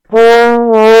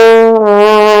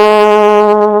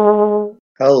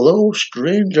Hello,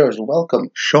 strangers.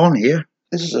 Welcome. Sean here.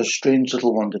 This is a strange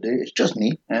little one today. It's just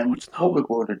me. And it's what not. we're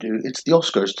going to do, it's the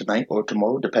Oscars tonight or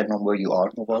tomorrow, depending on where you are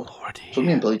in the world. Already So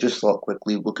me and here. Billy just thought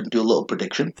quickly we can do a little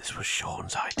prediction. This was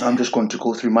Sean's idea. I'm just going to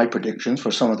go through my predictions for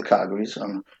some of the categories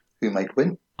and who might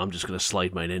win. I'm just going to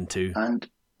slide mine in too. And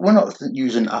we're not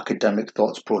using academic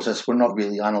thoughts process. We're not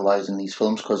really analysing these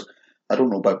films because I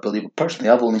don't know about Billy, but personally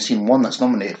I've only seen one that's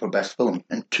nominated for Best Film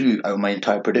and two out of my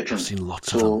entire I've predictions. seen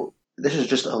lots of them. So this is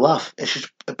just a laugh. It's just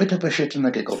a bit of a shit and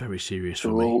a giggle. It's very serious for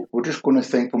me. So we're just going to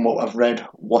think from what I've read,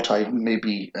 what I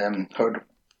maybe heard,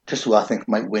 just who I think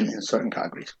might win in certain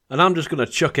categories. And I'm just going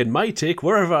to chuck in my take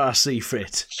wherever I see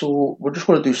fit. So we're just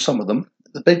going to do some of them.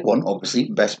 The big one, obviously,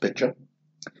 Best Picture.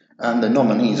 And the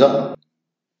nominees are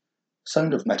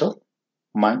Sound of Metal,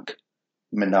 Mank,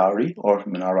 Minari, or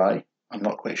Minari, I'm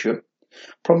not quite sure,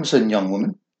 Promising Young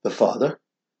Woman, The Father,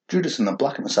 Judas and the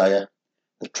Black Messiah,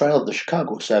 The Trial of the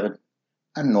Chicago 7,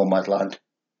 and Nomadland.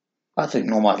 I think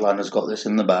Nomadland has got this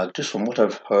in the bag, just from what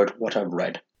I've heard, what I've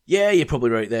read. Yeah, you're probably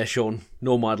right there, Sean.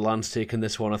 Nomadland's taking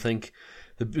this one, I think.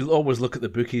 Always look at the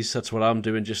bookies, that's what I'm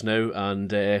doing just now, and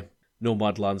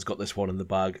Nomadland's got this one in the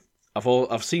bag.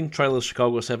 I've seen Trial of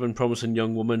Chicago 7, Promising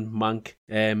Young Woman, Mank.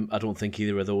 I don't think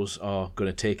either of those are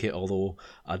going to take it, although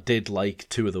I did like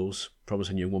two of those,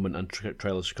 Promising Young Woman and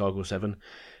Trial of Chicago 7.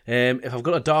 If I've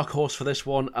got a dark horse for this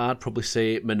one, I'd probably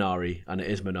say Minari, and it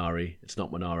is Minari. It's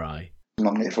not Minari.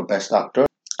 Nominated for Best Actor,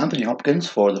 Anthony Hopkins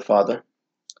for The Father,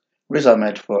 Riz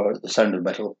Ahmed for The Sound of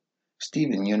Metal,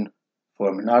 Stephen Yeun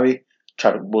for Minari,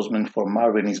 Chadwick Boseman for Ma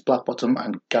Rainey's Black Bottom,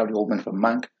 and Gary Oldman for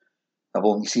Mank. I've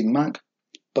only seen Mank,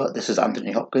 but this is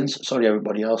Anthony Hopkins. Sorry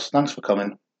everybody else, thanks for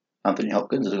coming. Anthony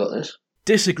Hopkins has got this.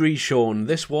 Disagree, Sean.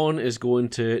 This one is going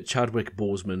to Chadwick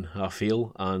Boseman, I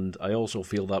feel, and I also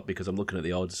feel that because I'm looking at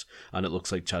the odds and it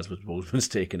looks like Chadwick Boseman's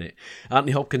taking it.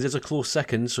 Anthony Hopkins is a close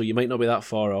second, so you might not be that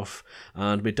far off,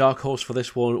 and my dark horse for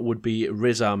this one would be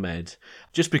Riz Ahmed,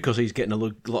 just because he's getting a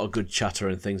lot of good chatter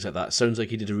and things like that. Sounds like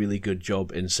he did a really good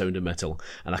job in Sound of Metal,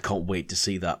 and I can't wait to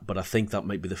see that, but I think that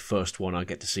might be the first one I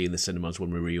get to see in the cinemas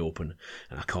when we reopen,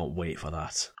 and I can't wait for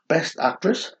that. Best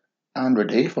Actress, Andra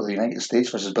Day for The United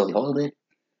States versus Billie Holiday,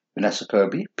 Vanessa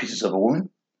Kirby, Pieces of a Woman,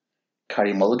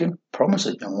 Carey Mulligan,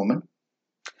 Promising Young Woman,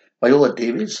 Viola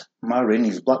Davis, Ma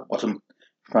Rainey's Black Bottom,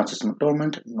 Frances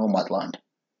McDormand, Nomadland.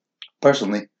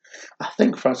 Personally, I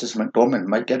think Frances McDormand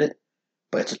might get it,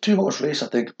 but it's a two-horse race, I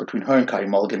think, between her and Carey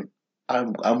Mulligan.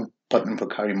 I'm putting for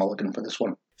Carey Mulligan for this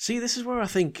one. See, this is where I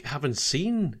think having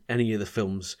seen any of the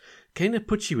films kind of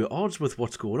puts you at odds with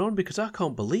what's going on, because I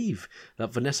can't believe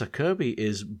that Vanessa Kirby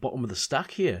is bottom of the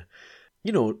stack here.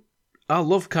 You know, I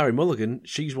love Carey Mulligan.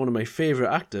 She's one of my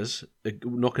favourite actors,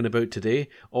 knocking about today.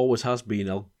 Always has been.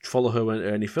 I'll follow her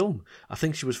in any film. I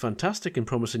think she was fantastic in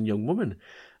Promising Young Woman.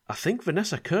 I think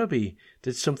Vanessa Kirby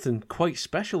did something quite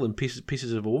special in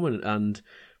Pieces of a Woman, and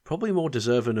probably more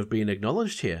deserving of being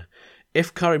acknowledged here.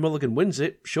 If Carey Mulligan wins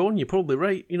it, Sean, you're probably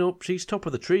right. You know, she's top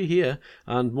of the tree here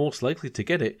and most likely to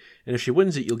get it. And if she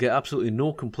wins it, you'll get absolutely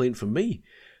no complaint from me.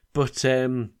 But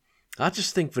I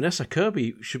just think Vanessa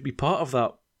Kirby should be part of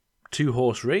that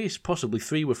two-horse race, possibly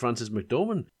three with Frances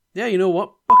McDormand. Yeah, you know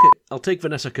what? Fuck it. I'll take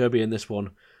Vanessa Kirby in this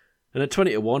one. And at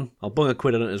 20-1, I'll bung a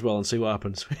quid on it as well and see what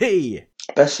happens. Hey!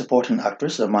 Best Supporting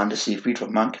Actress, Amanda Seyfried for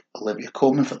Mank, Olivia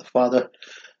Colman for The Father,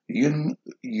 Yoon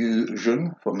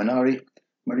Yoo-jung for Minari,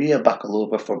 Maria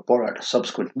Bakalova for Borat, a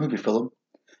subsequent movie film,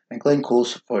 and Glenn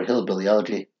Close for Hillbilly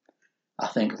Elegy. I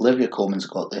think Olivia Colman's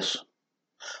got this.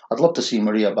 I'd love to see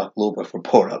Maria Bakalova for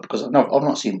Borat, because I've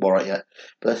not seen Borat yet,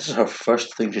 but this is her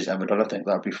first thing she's ever done. I think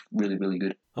that'd be really, really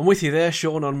good. I'm with you there,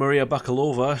 Sean, on Maria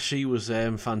Bakalova. She was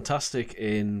fantastic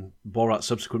in Borat's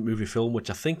subsequent movie film, which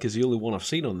I think is the only one I've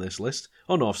seen on this list.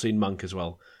 Oh no, I've seen Mank as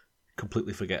well.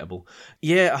 Completely forgettable.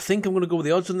 Yeah, I think I'm going to go with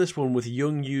the odds on this one with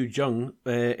Yoon Yoo-jung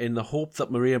in the hope that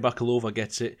Maria Bakalova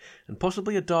gets it, and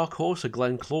possibly a dark horse, a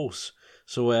Glenn Close.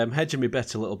 So hedging me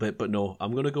bets a little bit, but no,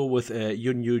 I'm going to go with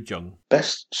Yoon Yoo-jung.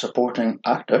 Best Supporting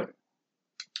Actor,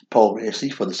 Paul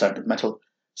Raci for The Sound of Metal,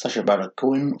 Sacha Baron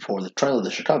Cohen for The Trial of the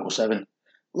Chicago 7,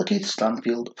 Lakeith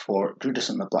Stanfield for Judas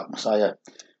and the Black Messiah,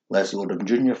 Leslie Odom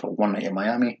Jr. for One Night in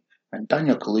Miami, and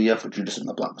Daniel Kaluuya for Judas and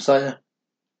the Black Messiah.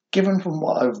 Given from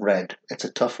what I've read, it's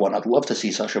a tough one. I'd love to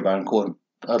see Sacha Baron Cohen.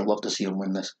 I'd love to see him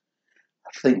win this. I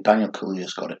think Daniel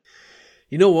Kaluuya's got it.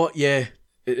 You know what? Yeah,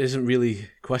 it isn't really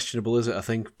questionable, is it? I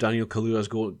think Daniel Kaluuya's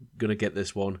going to get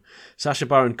this one. Sacha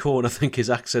Baron Cohen, I think his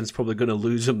accent's probably going to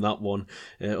lose him that one,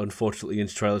 unfortunately, in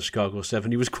Trial of Chicago 7.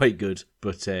 He was quite good,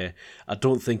 but I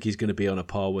don't think he's going to be on a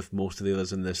par with most of the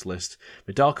others in this list.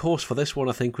 My dark horse for this one,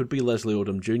 I think, would be Leslie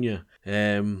Odom Jr.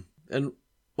 And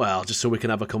Well, just so we can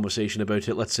have a conversation about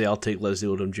it, let's say I'll take Leslie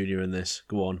Odom Jr. in this.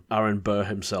 Go on. Aaron Burr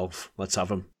himself. Let's have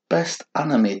him. Best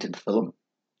Animated Film: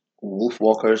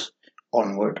 Wolfwalkers,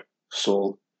 Onward,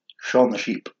 Soul, Shaun the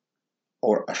Sheep,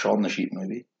 or a Shaun the Sheep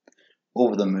movie,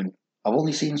 Over the Moon. I've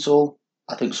only seen Soul.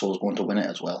 I think Soul's going to win it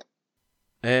as well.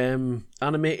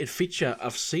 Animated feature.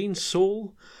 I've seen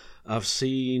Soul, I've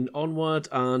seen Onward,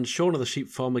 and Shaun of the Sheep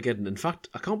Farmageddon. In fact,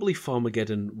 I can't believe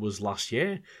Farmageddon was last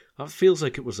year. That feels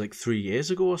like it was like 3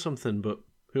 years ago or something, but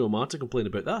who am I to complain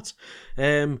about that?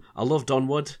 I loved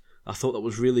Onward. I thought that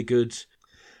was really good.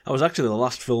 That was actually the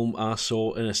last film I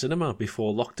saw in a cinema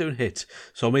before lockdown hit,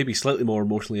 so I may be slightly more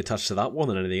emotionally attached to that one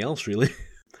than anything else, really.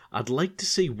 I'd like to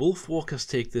see Wolfwalkers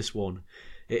take this one.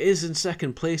 It is in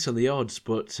second place on the odds,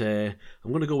 but I'm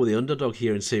going to go with the underdog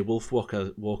here and say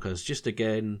Wolfwalkers. Just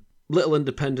again, little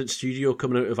independent studio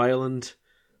coming out of Ireland.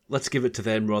 Let's give it to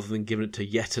them rather than giving it to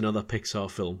yet another Pixar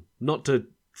film. Not to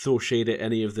throw shade at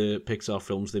any of the Pixar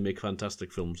films, they make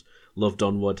fantastic films. Loved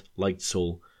Onward, liked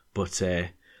Soul, but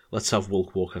let's have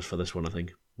Wolfwalkers for this one, I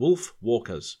think.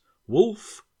 Wolfwalkers.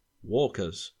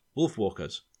 Wolfwalkers.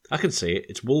 Wolfwalkers. I can say it,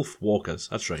 it's Wolfwalkers.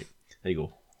 That's right. There you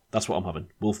go. That's what I'm having.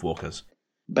 Wolfwalkers.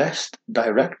 Best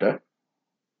Director: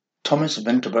 Thomas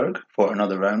Vinterberg for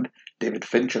Another Round, David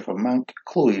Fincher for Mank,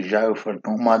 Chloe Zhao for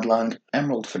Nomadland,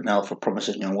 Emerald Fennell for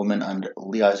Promising Young Woman, and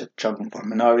Lee Isaac Chung for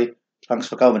Minari. Thanks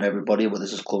for coming, everybody, but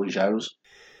this is Chloe Zhao's.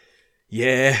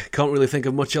 Yeah, can't really think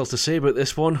of much else to say about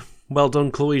this one. Well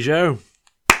done, Chloe Zhao.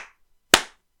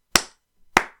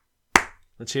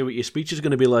 Let's hear what your speech is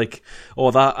going to be like.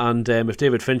 Or that, and if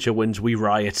David Fincher wins, we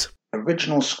riot.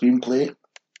 Original Screenplay: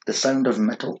 The Sound of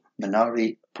Metal,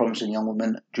 Minari, Promising Young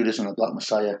Woman, Judas and the Black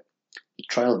Messiah, The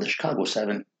Trial of the Chicago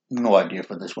 7. No idea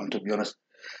for this one, to be honest.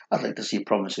 I'd like to see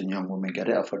Promising Young Woman get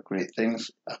it. I've heard great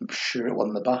things. I'm sure it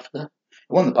won the BAFTA. It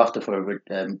won the BAFTA for a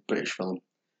British film.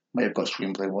 Might have got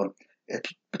Screenplay one.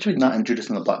 Between that and Judas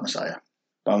and the Black Messiah.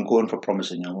 But I'm going for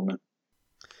Promising Young Woman.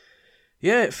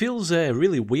 Yeah, it feels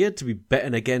really weird to be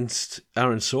betting against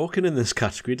Aaron Sorkin in this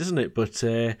category, doesn't it? But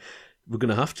we're going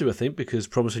to have to, I think, because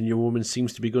Promising Young Woman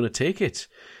seems to be going to take it.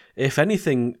 If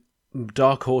anything,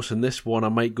 dark horse in this one, I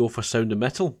might go for Sound of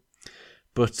Metal.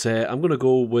 But I'm going to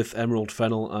go with Emerald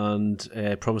Fennell and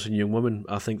Promising Young Woman.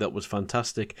 I think that was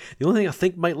fantastic. The only thing I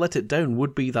think might let it down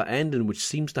would be that ending, which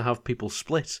seems to have people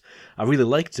split. I really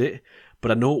liked it,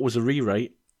 but I know it was a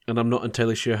rewrite, and I'm not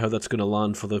entirely sure how that's going to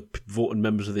land for the voting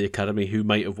members of the Academy who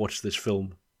might have watched this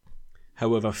film,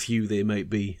 however few they might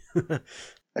be.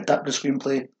 Adapted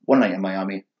Screenplay: One Night in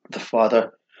Miami, The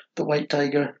Father, The White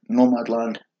Tiger,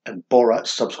 Nomadland, and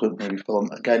Borat's subsequent movie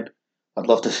film. Again, I'd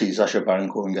love to see Sacha Baron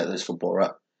Cohen get this for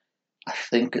Borat. I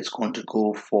think it's going to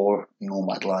go for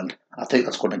Nomadland. I think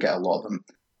that's going to get a lot of them.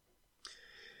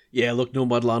 Yeah, look,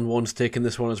 Nomadland one's taking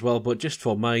this one as well, but just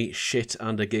for my shit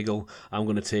and a giggle, I'm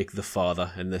going to take The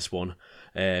Father in this one,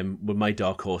 with my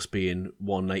dark horse being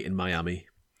One Night in Miami.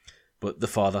 But The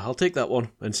Father, I'll take that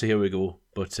one and see how we go.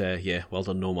 But yeah, well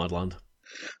done, Nomadland.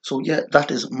 So yeah,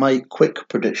 that is my quick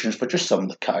predictions for just some of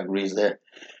the categories there.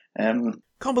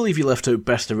 Can't believe you left out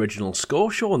Best Original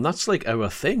Score, Sean. That's like our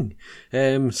thing.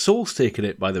 Soul's taking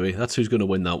it, by the way. That's who's going to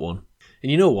win that one.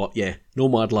 And you know what? Yeah,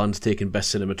 Nomadland's taking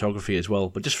Best Cinematography as well.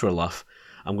 But just for a laugh,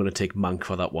 I'm going to take Mank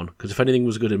for that one. Because if anything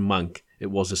was good in Mank,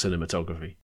 it was the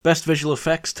cinematography. Best Visual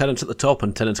Effects, Tenant's at the top,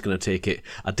 and Tenant's going to take it.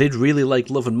 I did really like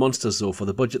Love and Monsters, though. For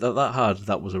the budget that had,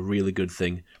 that was a really good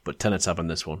thing. But Tenant's having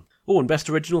this one. Oh, and Best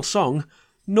Original Song,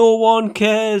 No One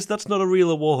Cares. That's not a real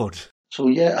award. So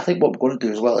yeah, I think what we're going to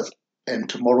do as well is,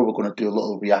 tomorrow we're going to do a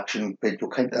little reaction video,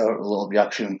 a little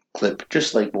reaction clip,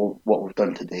 just like what we've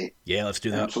done today. Yeah, let's do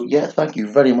that. So yeah, thank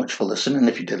you very much for listening.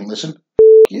 If you didn't listen,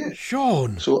 yeah.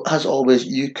 Sean. So as always,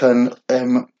 you can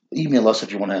email us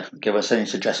if you want to give us any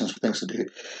suggestions for things to do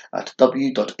at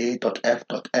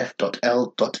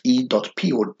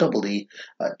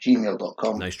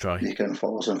w.a.f.f.l.e.poe@gmail.com. Nice try. You can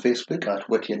follow us on Facebook at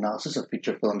Witty Analysis of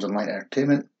Feature Films and Light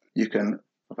Entertainment. You can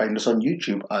find us on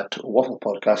YouTube at Waffle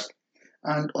Podcast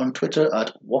and on Twitter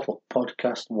at Waffle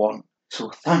Podcast 1. So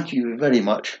thank you very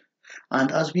much.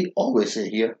 And as we always say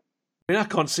here, I mean, I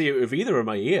can't see it with either of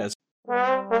my ears.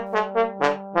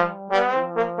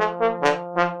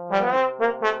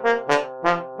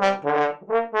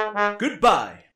 Goodbye.